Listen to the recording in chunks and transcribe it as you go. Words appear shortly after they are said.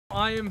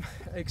I am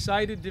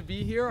excited to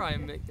be here.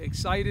 I'm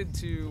excited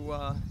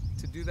to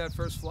do that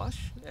first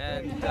flush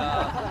and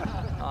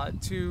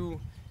to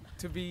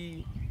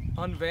be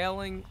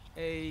unveiling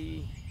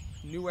a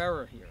new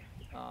era here.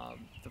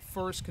 The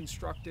first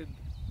constructed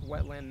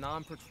wetland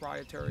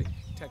non-proprietary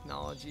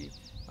technology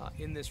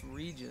in this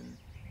region,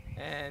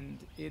 and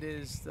it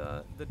is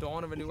the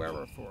dawn of a new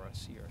era for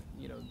us here.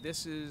 You know,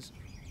 this is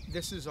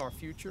our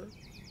future,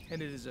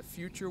 and it is a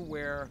future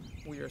where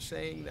we are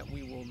saying that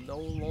we will no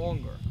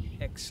longer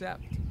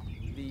accept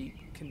the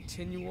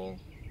continual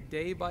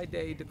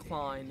day-by-day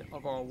decline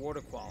of our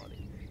water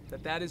quality.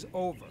 That is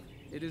over.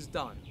 It is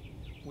done.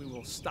 We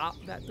will stop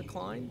that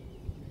decline,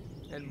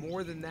 and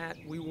more than that,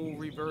 we will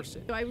reverse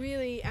it. I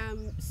really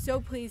am so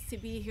pleased to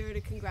be here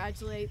to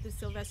congratulate the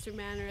Sylvester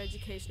Manor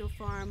Educational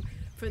Farm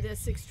for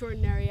this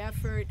extraordinary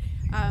effort.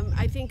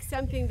 I think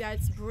something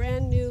that's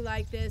brand new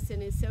like this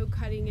and is so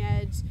cutting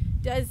edge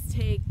does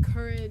take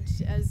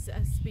courage, as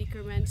a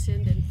speaker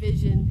mentioned, and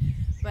vision.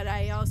 But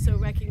I also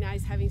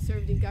recognize, having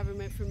served in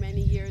government for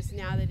many years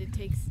now, that it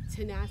takes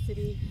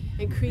tenacity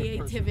and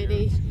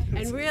creativity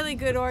and really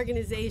good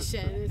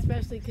organization,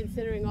 especially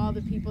considering all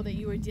the people that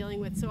you are dealing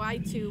with. So I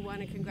too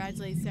want to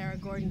congratulate Sarah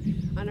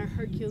Gordon on her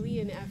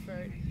Herculean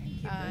effort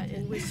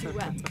and wish you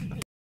well.